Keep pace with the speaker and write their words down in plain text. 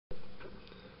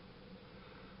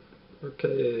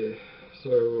Okay,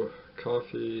 so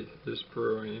coffee is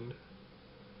brewing,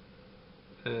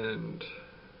 and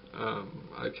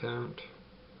I count.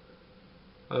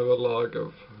 I have a log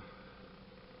of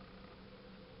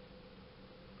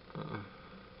uh,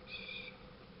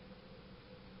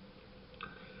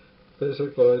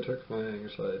 basically I took my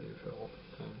anxiety pill.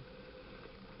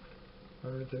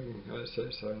 Everything I say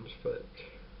sounds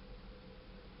fake.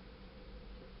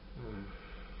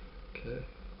 Okay,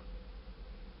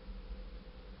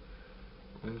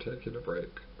 I'm taking a break,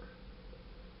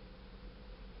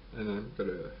 and I'm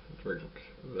gonna drink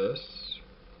this,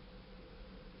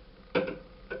 and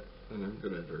I'm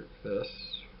gonna drink this,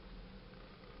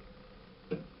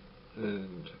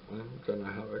 and I'm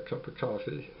gonna have a cup of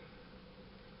coffee,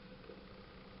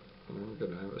 and I'm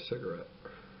gonna have a cigarette.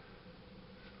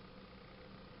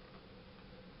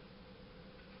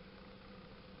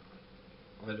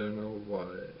 I don't know why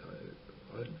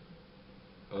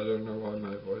I don't know why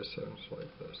my voice sounds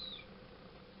like this.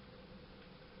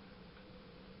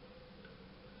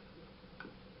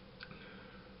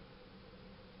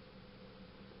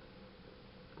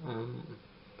 Um,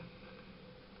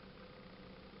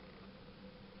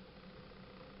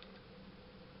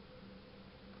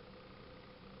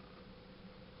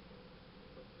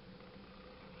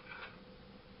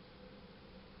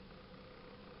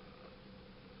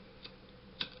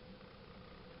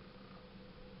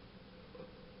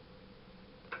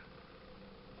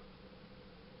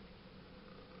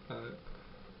 I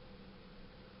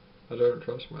I don't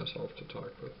trust myself to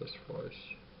talk with this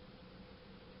voice.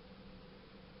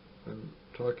 I'm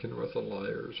talking with a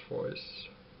liar's voice.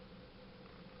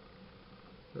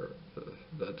 There,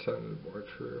 that sounded more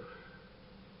true.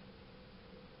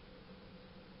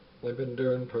 I've been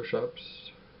doing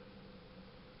push-ups.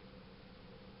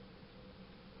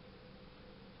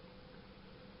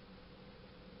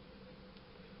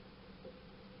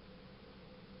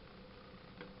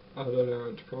 I don't know,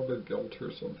 it's probably guilt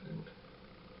or something.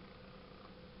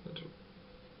 It's,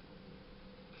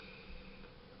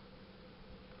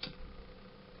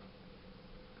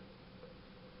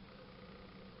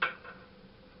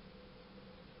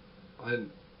 I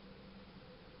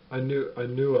I knew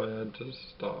I had to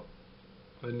stop.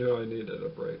 I knew I needed a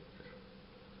break.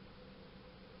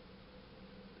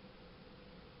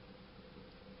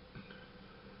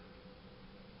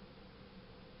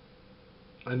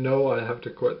 I know I have to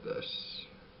quit this.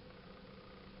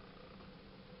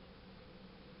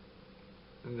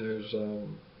 And there's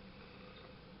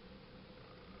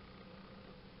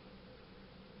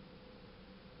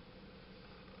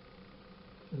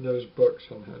books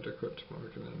on how to quit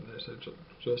smoking, and they say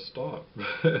just stop.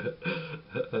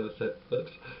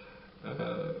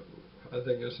 uh, I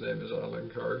think his name is Alan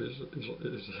Carr. He's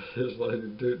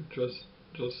like, dude, just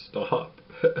stop.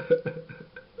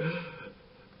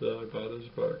 Yeah, I bought his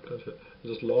book.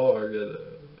 It's long.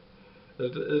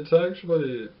 It's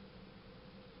actually,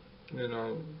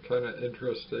 kind of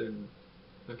interesting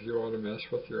if you want to mess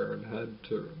with your own head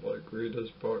to like read his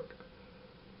book.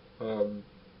 Um,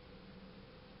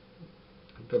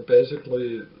 but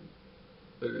basically,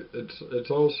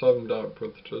 it's all summed up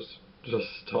with just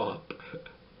stop.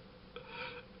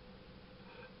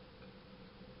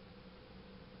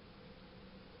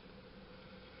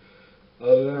 I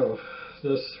don't know.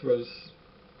 This was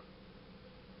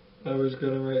I was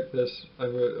gonna make this. I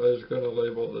was gonna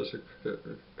label this a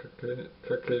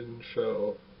cooking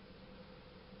show.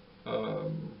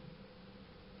 Um,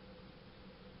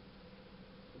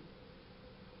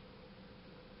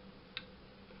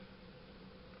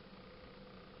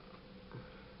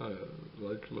 I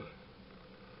like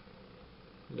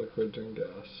liquids and gas.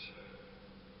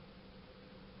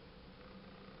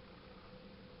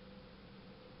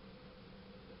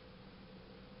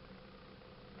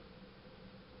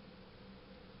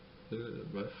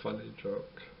 My funny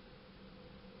joke.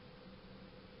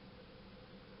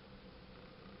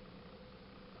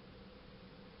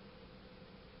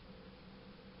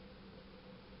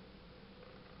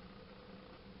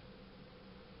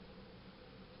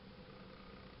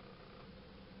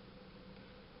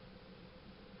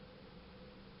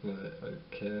 I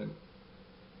can't.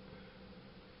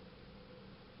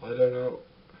 I don't know.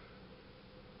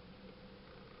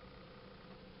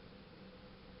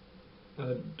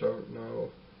 I don't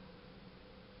know.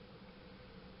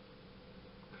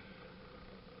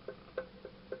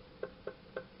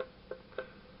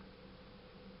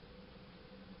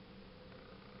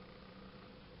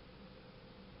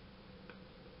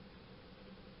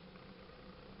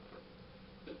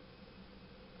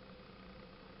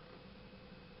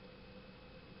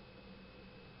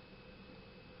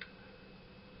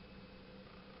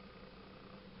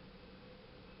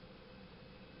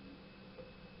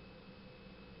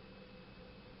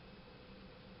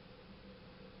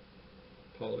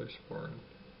 polysporin.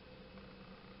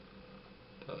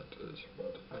 That is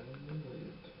what I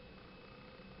need.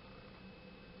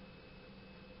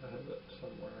 I have it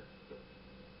somewhere.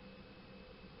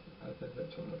 I think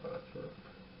it's in the bathroom.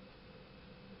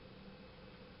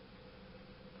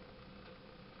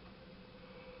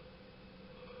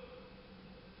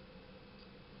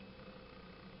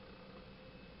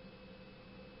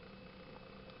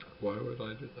 Why would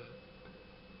I do that?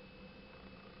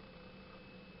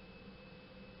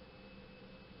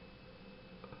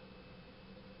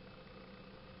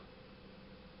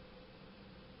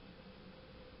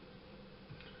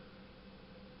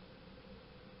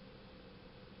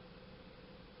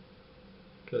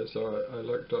 Okay, so I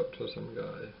looked up to some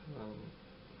guy,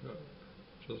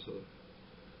 just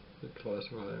they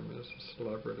classify him as a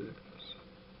celebrity.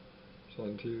 It's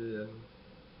on TV, and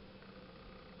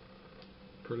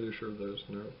pretty sure there's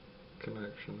no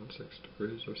connection. 6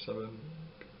 Degrees or 7.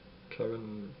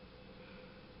 Kevin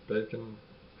Bacon.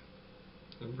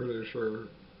 I'm pretty sure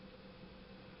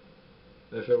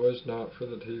if it was not for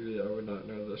the TV, I would not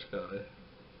know this guy.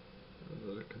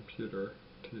 The computer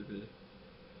TV.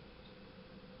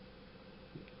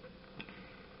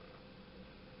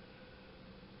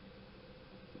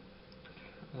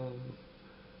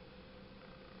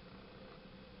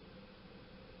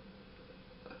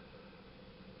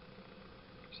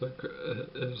 So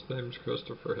his name's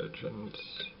Christopher Hitchens.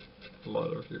 A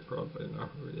lot of you probably know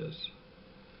who he is,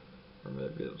 or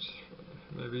maybe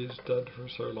he's dead for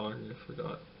so long you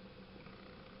forgot.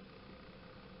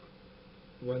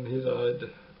 When he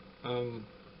died,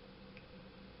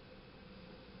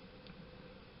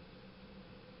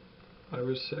 I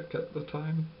was sick at the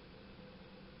time.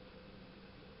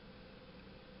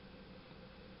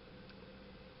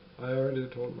 I already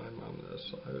told my mom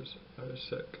this. I was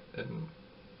sick, and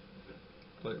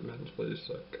like mentally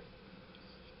sick.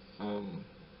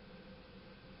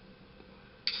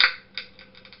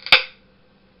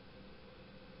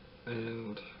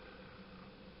 And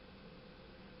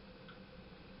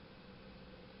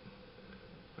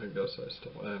I guess I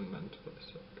still am mentally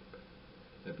sick.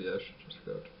 Maybe I should just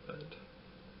go to bed.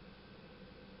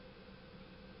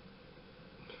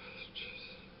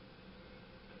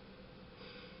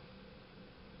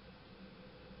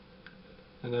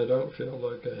 And I don't feel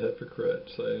like a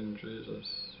hypocrite saying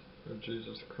Jesus or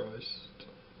Jesus Christ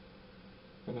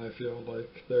when I feel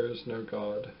like there is no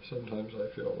God. Sometimes I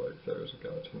feel like there is a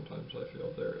God, sometimes I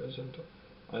feel there isn't.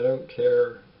 I don't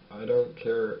care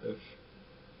if...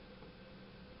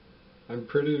 I'm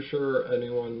pretty sure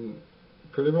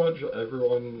pretty much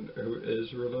everyone who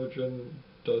is religion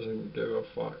doesn't give a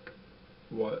fuck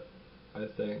what I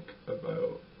think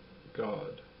about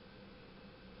God.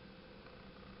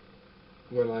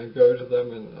 When I go to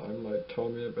them and I'm like, tell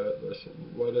me about this,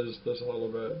 and what is this all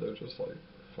about, they're just like,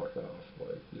 fuck off,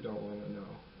 like, you don't want to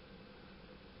know.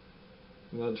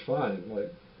 And that's fine,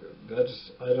 like,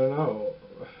 that's, I don't know.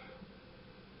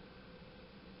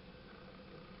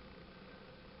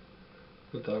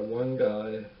 But that one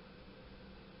guy,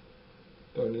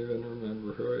 don't even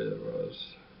remember who he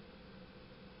was.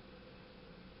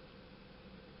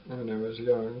 When I was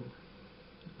young,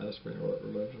 asked me what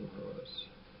religion I was.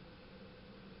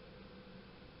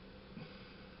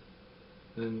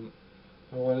 And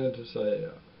I wanted to say,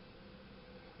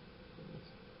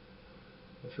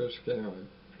 the first game I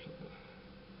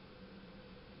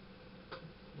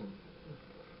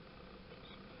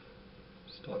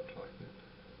stop talking.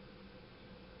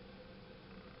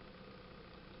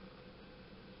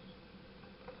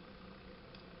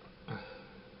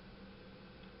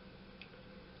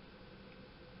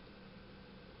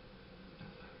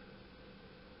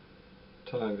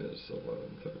 Time is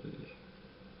 11:30.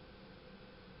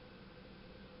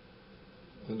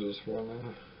 I just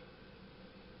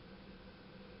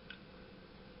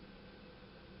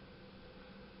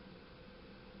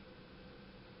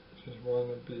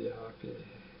wanna be happy.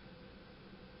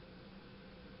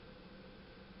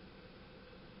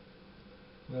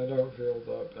 And I don't feel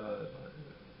that bad.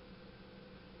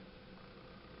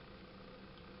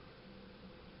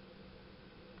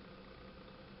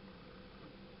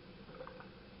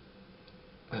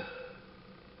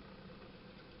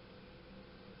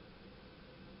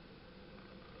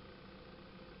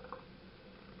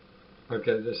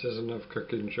 Okay, this is enough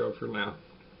cooking show for now.